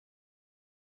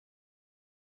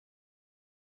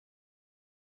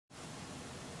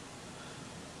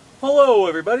Hello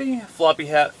everybody, Floppy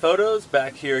Hat Photos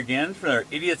back here again for our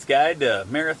Idiot's Guide to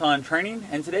Marathon Training,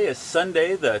 and today is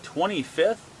Sunday the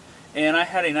 25th, and I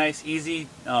had a nice easy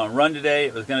run today.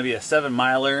 It was going to be a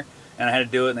 7-miler, and I had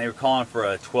to do it, and they were calling for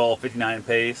a 12:59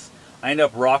 pace. I ended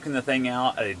up rocking the thing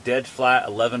out at a dead flat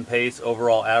 11 pace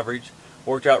overall average.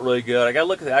 Worked out really good. I got to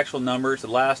look at the actual numbers.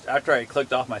 After I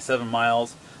clicked off my 7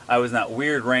 miles, I was in that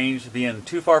weird range, being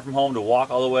too far from home to walk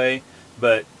all the way,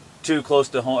 but too close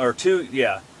to home,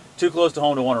 too close to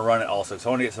home to want to run it also, so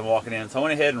I want to get some walking in. So I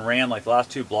went ahead and ran like the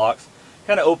last 2 blocks,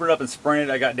 kind of opened up and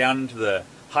sprinted. I got down into the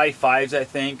high 5s, I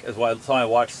think, is what I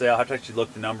watched say. I'll have to actually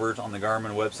look the numbers on the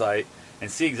Garmin website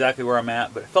and see exactly where I'm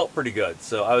at, but it felt pretty good.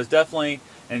 So I was definitely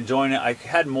enjoying it. I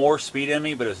had more speed in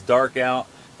me, but it was dark out.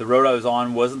 The road I was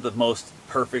on wasn't the most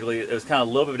perfectly, it was kind of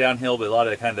a little bit downhill, but a lot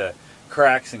of kind of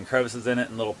cracks and crevices in it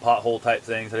and little pothole type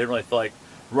things. I didn't really feel like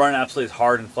running absolutely as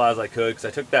hard and flat as I could, because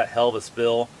I took that hell of a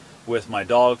spill with my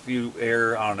dog few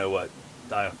air, I don't know what,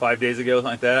 5 days ago,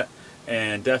 something like that,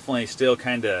 and definitely still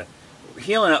kind of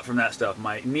healing up from that stuff.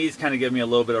 My knees kind of give me a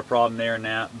little bit of a problem there and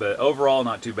that, but overall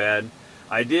not too bad.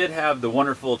 I did have the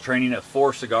wonderful training at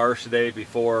 4 Cigars today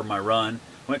before my run.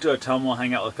 Went to a tumble,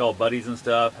 hang out with a couple buddies and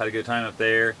stuff, had a good time up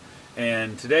there.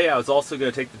 And today I was also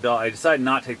going to take the dog. I decided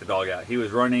not to take the dog out. He was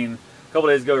running a couple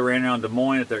days ago. He ran around Des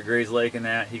Moines at the Grays Lake and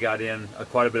that. He got in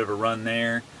quite a bit of a run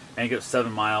there. I think it was 7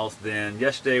 miles. Then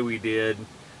yesterday we did,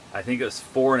 I think it was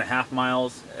 4.5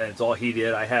 miles, and it's all he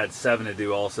did. I had 7 to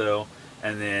do also,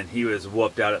 and then he was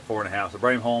whooped out at 4.5. So I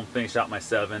brought him home, finished out my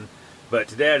 7. But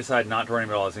today I decided not to run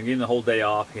him at all. I was going to give him the whole day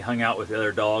off. He hung out with the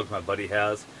other dogs my buddy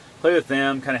has. Played with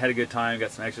them, kind of had a good time,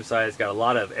 got some exercise, got a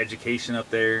lot of education up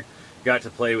there. Got to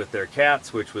play with their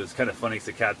cats, which was kind of funny because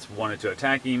the cats wanted to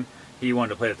attack him. He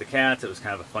wanted to play with the cats. It was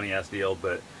kind of a funny ass deal,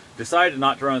 but decided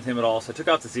not to run with him at all. So I took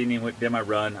off this evening, did my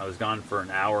run. I was gone for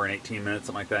an hour and 18 minutes,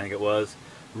 something like that I think it was.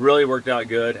 Really worked out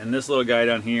good. And this little guy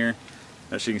down here,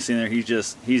 as you can see there,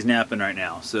 he's napping right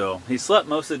now. So he slept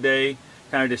most of the day,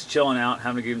 kind of just chilling out,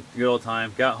 having a good old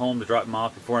time. Got home to drop him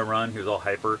off before I run. He was all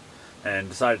hyper, and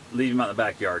decided to leave him out in the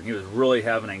backyard. He was really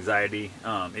having anxiety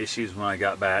issues when I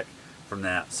got back from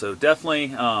that. So definitely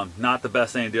not the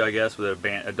best thing to do, I guess, with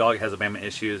a dog that has abandonment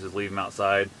issues, is leave him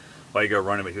outside while you go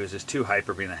running. But he was just too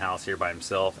hyper being in the house here by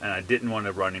himself, and I didn't want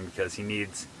to run him because he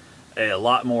needs a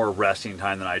lot more resting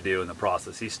time than I do in the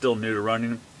process. He's still new to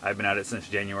running. I've been at it since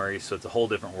January, so it's a whole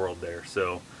different world there.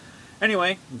 So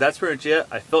anyway, that's pretty much it.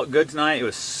 I felt good tonight. It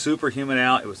was super humid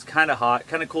out. It was kind of hot,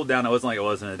 kind of cooled down. It wasn't like it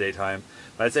was in the daytime,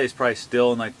 but I'd say it's probably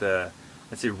still in like the,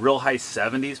 let's see, real high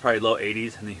 70s, probably low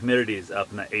 80s, and the humidity is up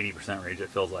in that 80% range, it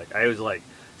feels like. I was like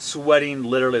sweating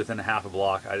literally within a half a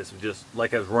block. I just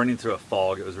like I was running through a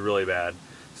fog. It was really bad.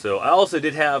 So I also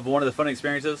did have one of the fun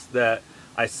experiences that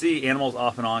I see animals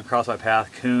off and on cross my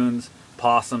path: coons,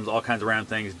 possums, all kinds of random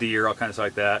things, deer, all kinds of stuff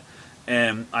like that.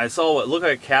 And I saw what looked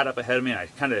like a cat up ahead of me, and I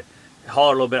kind of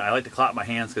hollered a little bit. I like to clap my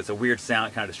hands because it's a weird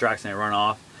sound. It kind of distracts me and I run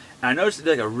off. And I noticed it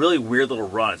did like a really weird little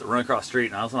run. It's a run across the street,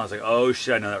 and all of a sudden I was like, oh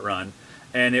shit, I know that run.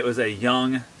 And it was a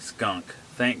young skunk.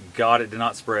 Thank God it did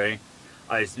not spray.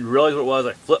 I realized what it was.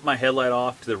 I flipped my headlight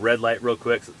off to the red light real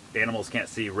quick, so animals can't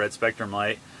see red spectrum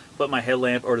light. Flipped my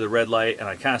headlamp over to the red light, and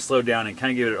I kind of slowed down and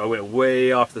kind of gave it, I went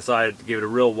way off to the side to give it a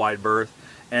real wide berth.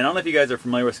 And I don't know if you guys are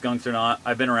familiar with skunks or not.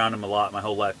 I've been around them a lot my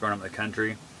whole life growing up in the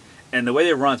country. And the way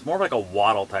they run, it's more like a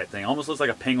waddle type thing. Almost looks like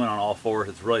a penguin on all fours.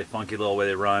 It's really funky little way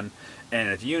they run. And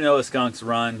if you know a skunk's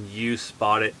run, you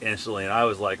spot it instantly. And I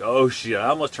was like, oh shit. I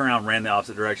almost turned around and ran the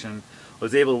opposite direction.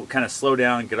 Was able to kind of slow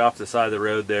down and get off the side of the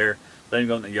road there, let him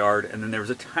go in the yard. And then there was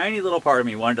a tiny little part of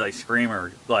me wanted to like scream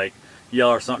or like yell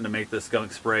or something to make the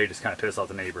skunk spray, just kind of piss off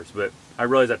the neighbors. But I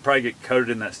realized I'd probably get coated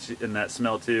in that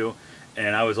smell too.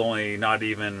 And I was only not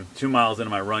even 2 miles into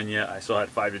my run yet. I still had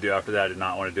 5 to do after that. I did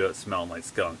not want to do it smelling like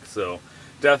skunk. So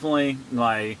definitely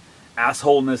my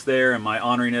assholeness there and my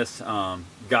honoriness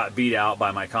got beat out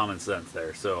by my common sense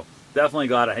there. So definitely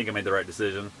glad I think I made the right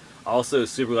decision. Also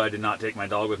super glad I did not take my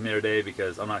dog with me today,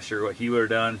 because I'm not sure what he would have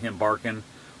done. Him barking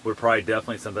would probably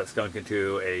definitely send that skunk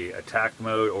into a attack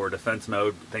mode or defense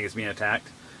mode, think it's being attacked,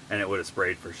 and it would have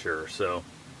sprayed for sure. So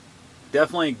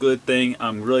definitely a good thing.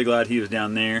 I'm really glad he was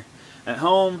down there at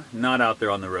home, not out there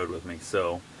on the road with me.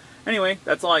 So anyway,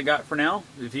 that's all I got for now.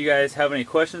 If you guys have any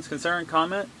questions, concern,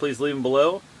 comment, please leave them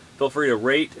below. Feel free to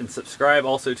rate and subscribe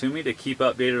also to me to keep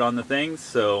updated on the things.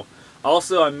 So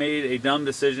also, I made a dumb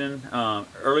decision.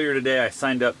 Earlier today I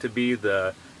signed up to be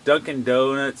the Dunkin'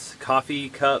 Donuts coffee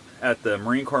cup at the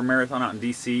Marine Corps Marathon out in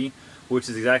DC, which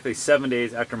is exactly 7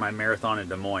 days after my marathon in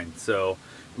Des Moines. So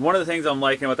one of the things I'm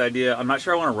liking about the idea, I'm not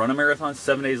sure I want to run a marathon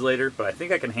 7 days later, but I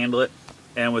think I can handle it.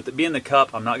 And with it being the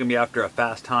cup, I'm not going to be after a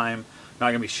fast time. not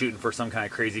going to be shooting for some kind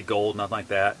of crazy gold, nothing like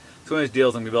that. It's one of those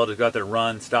deals I'm going to be able to go out there,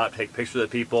 run, stop, take pictures of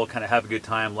people, kind of have a good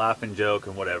time, laugh and joke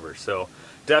and whatever. So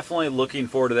definitely looking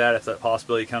forward to that if that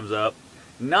possibility comes up.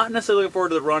 Not necessarily looking forward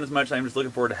to the run as much. I'm just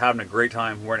looking forward to having a great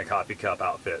time wearing a coffee cup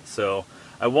outfit. So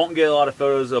I won't get a lot of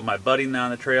photos of my buddy now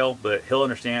on the trail, but he'll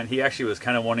understand. He actually was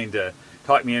kind of wanting to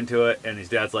talk me into it, and his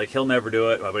dad's like, he'll never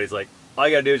do it. My buddy's like, all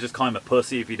you gotta do is just call him a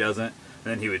pussy if he doesn't, and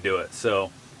then he would do it.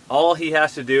 So all he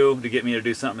has to do to get me to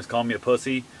do something is call me a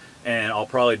pussy, and I'll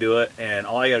probably do it. And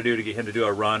all I gotta do to get him to do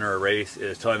a run or a race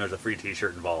is tell him there's a free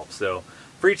t-shirt involved. So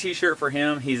free t-shirt for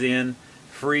him, he's in.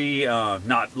 Free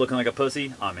not looking like a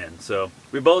pussy, I'm in. So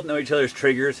we both know each other's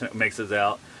triggers, and it makes us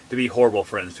out to be horrible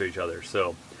friends to each other.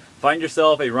 So find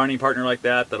yourself a running partner like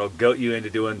that that'll goat you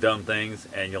into doing dumb things,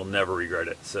 and you'll never regret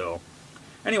it. So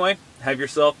anyway, have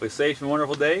yourself a safe and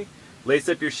wonderful day. Lace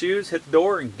up your shoes, hit the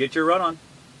door, and get your run on.